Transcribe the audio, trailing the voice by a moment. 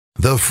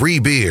The Free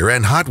Beer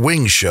and Hot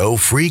Wings Show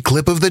free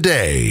clip of the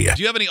day.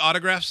 Do you have any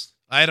autographs?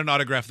 I had an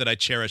autograph that I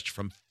cherished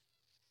from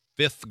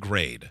 5th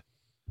grade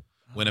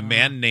when a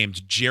man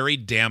named Jerry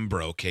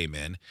Dambro came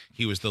in.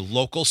 He was the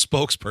local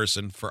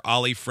spokesperson for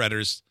Ollie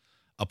Fredder's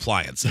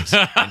Appliances.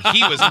 And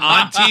he was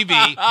on TV,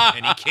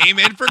 and he came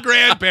in for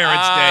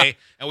Grandparents' Day,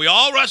 and we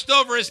all rushed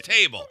over his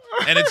table.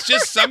 And it's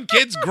just some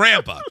kid's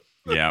grandpa.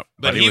 Yeah,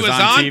 but he was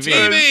on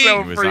TV.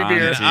 So He was free on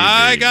beer. TV,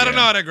 I got an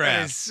yeah. autograph.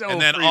 That is so and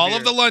then free all beer.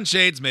 of the lunch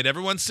aides made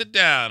everyone sit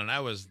down, and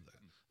I was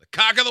the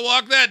cock of the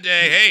walk that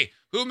day. Hey,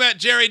 who met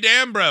Jerry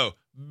Dambro?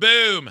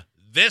 Boom,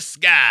 this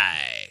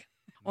guy.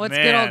 What's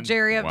Man. good old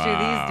Jerry up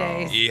Wow. to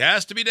these days? He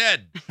has to be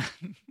dead.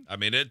 I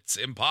mean, it's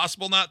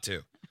impossible not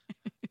to.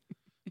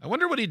 I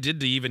wonder what he did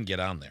to even get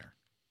on there.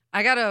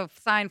 I got a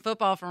signed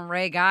football from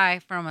Ray Guy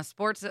from a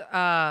sports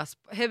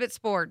Hibbett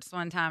Sports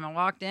one time. I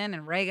walked in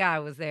and Ray Guy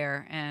was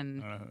there,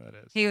 and I don't know who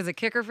that is. he was a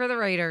kicker for the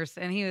Raiders,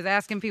 and he was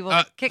asking people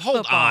to kick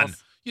Hold footballs. on.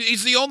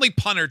 He's the only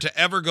punter to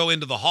ever go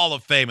into the Hall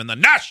of Fame in the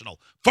National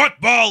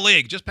Football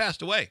League. Just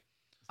passed away.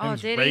 Oh,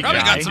 name's did Ray he? Probably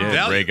Guy. got some Yeah,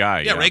 value. Ray Guy,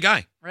 Yeah, yeah. Ray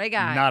Guy. Ray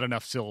Guy. Not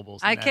enough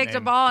syllables. in I that kicked a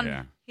name. ball, and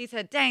Yeah. he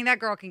said, "Dang, that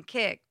girl can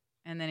kick."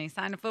 And then he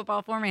signed a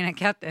football for me, and I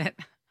kept it.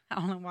 I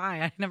don't know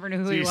why. I never knew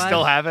who So he you was.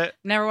 still have it?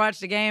 Never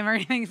watched a game or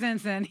anything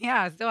since then.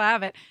 Yeah, I still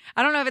have it.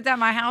 I don't know if it's at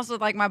my house with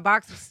like my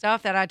box of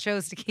stuff that I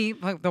chose to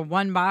keep, like the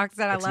one box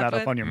that It's I not left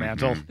up with. on your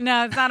mantle.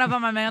 No, it's not up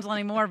on my mantle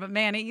anymore. But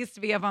man, it used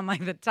to be up on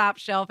like the top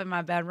shelf in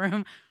my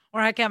bedroom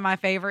where I kept my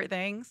favorite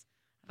things.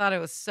 I thought it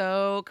was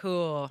so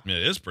cool. I mean,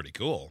 it is pretty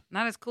cool.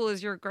 Not as cool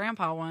as your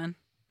grandpa one.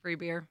 Free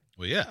beer.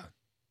 Well, yeah.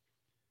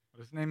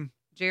 What's his name?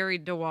 Jerry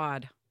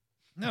DeWad.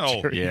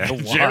 No, Jerry Yeah,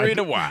 DeWad. Jerry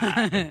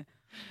DeWad.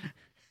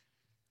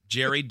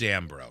 Jerry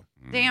Dambro.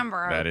 Damn,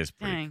 bro. That is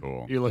pretty Dang.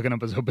 cool. You're looking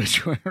up his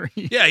obituary.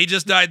 Yeah, he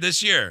just died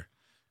this year.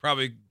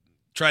 Probably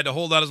tried to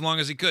hold out as long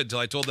as he could till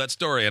I told that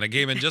story, and I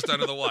came in just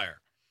under the wire.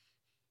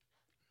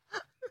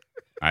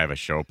 I have a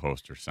show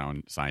poster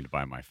signed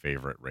by my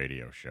favorite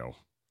radio show,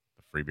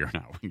 the Free Beer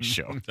and Hot Wings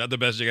Show. Is that the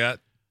best you got?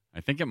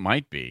 I think it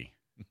might be.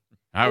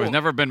 I was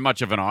never been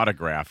much of an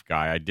autograph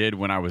guy. I did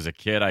when I was a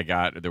kid.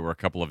 There were a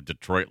couple of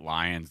Detroit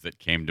Lions that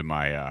came to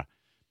my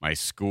my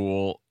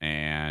school,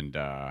 and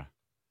there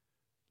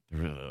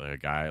was a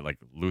guy like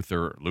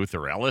Luther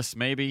Ellis,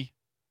 maybe,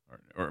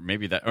 or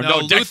maybe that. Or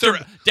No, Dexter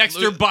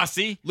Lu-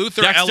 Bussey.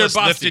 Luther Dexter Ellis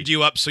Bussey. lifted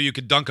you up so you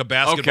could dunk a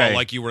basketball Okay.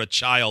 like you were a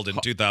child in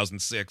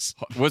 2006.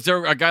 Was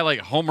there a guy like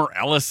Homer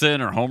Ellison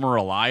or Homer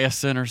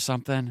Eliason or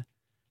something?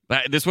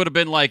 This would have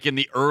been like in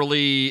the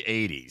early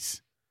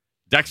 80s.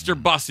 Dexter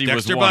Bussey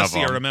was Dexter one Bussey,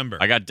 of them. I remember.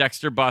 I got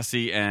Dexter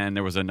Bussey, and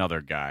there was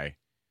another guy.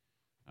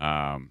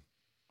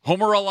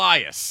 Homer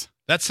Elias.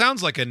 That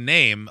sounds like a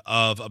name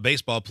of a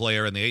baseball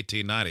player in the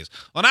 1890s.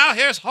 Well, now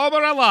here's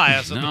Homer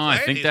Elias. of the No, I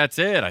think Pleiades. that's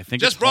it. I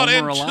think Just it's brought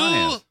Homer in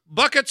Elias. 2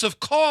 buckets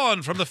of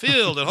corn from the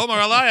field, and Homer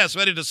Elias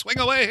ready to swing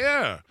away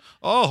here.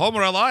 Oh,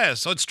 Homer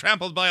Elias, so it's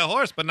trampled by a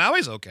horse, but now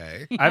he's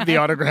okay. I have the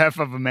autograph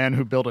of a man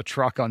who built a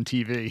truck on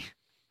TV.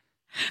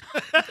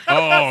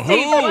 Oh,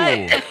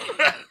 Wait, who?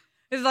 what?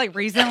 This is like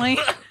recently.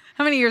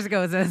 How many years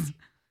ago is this?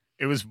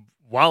 It was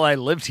while I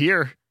lived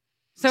here.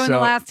 So in the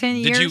So, last 10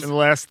 did years? you- In the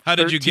last How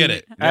did you 13 get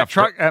it? Yeah, At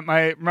truck at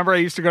my remember I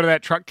used to go to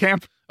that truck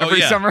camp Oh, every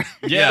yeah. summer.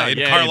 Yeah, in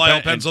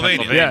Carlisle,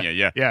 Pennsylvania.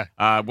 Yeah. Yeah.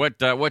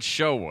 What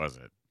show was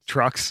it?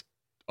 Trucks.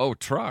 Oh,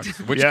 Trucks.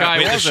 Which Yeah. guy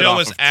Wait, the was it show off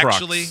was of Trucks?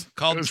 actually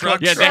called It was Trucks?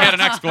 called Yeah, they had an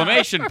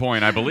exclamation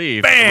point, I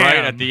believe, Bam!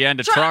 right at the end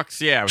of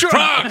Trucks. Yeah, it was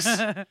Trucks.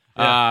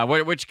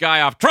 Which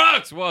guy off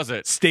Trucks was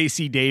it?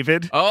 Stacy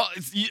David. Oh,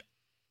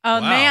 Oh,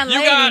 Wow. man, you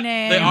lady got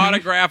name. the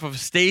autograph of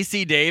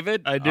Stacy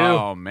David? I do.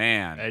 Oh,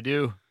 man. I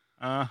do.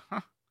 Uh-huh.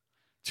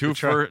 Two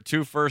truck.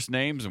 two first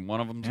names, and one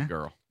of them's a Yeah.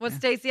 girl. What's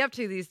Stacy up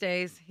to these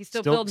days? He's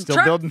still Still building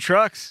trucks. building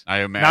trucks.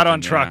 I imagine. Not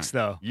on yeah. trucks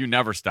though. You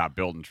never stop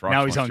building trucks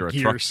Now he's once on you're a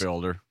gears. truck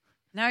builder.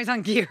 Now he's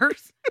on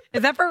gears.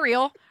 Is that for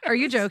real? Are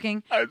you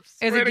joking? I Is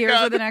swear it to gears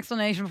God. with an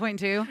exclamation point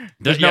too?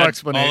 There's no Yeah,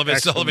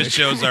 explanation. All of his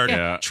shows are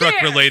Yeah.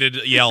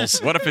 truck-related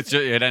yells. What if it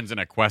ends in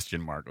a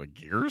question mark, like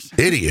gears?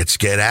 Idiots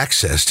get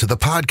access to the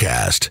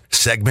podcast,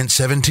 segment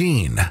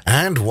 17,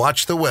 and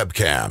watch the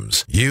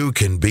webcams. You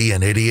can be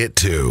an idiot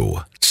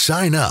too.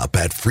 Sign up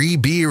at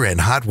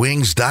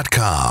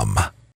freebeerandhotwings.com.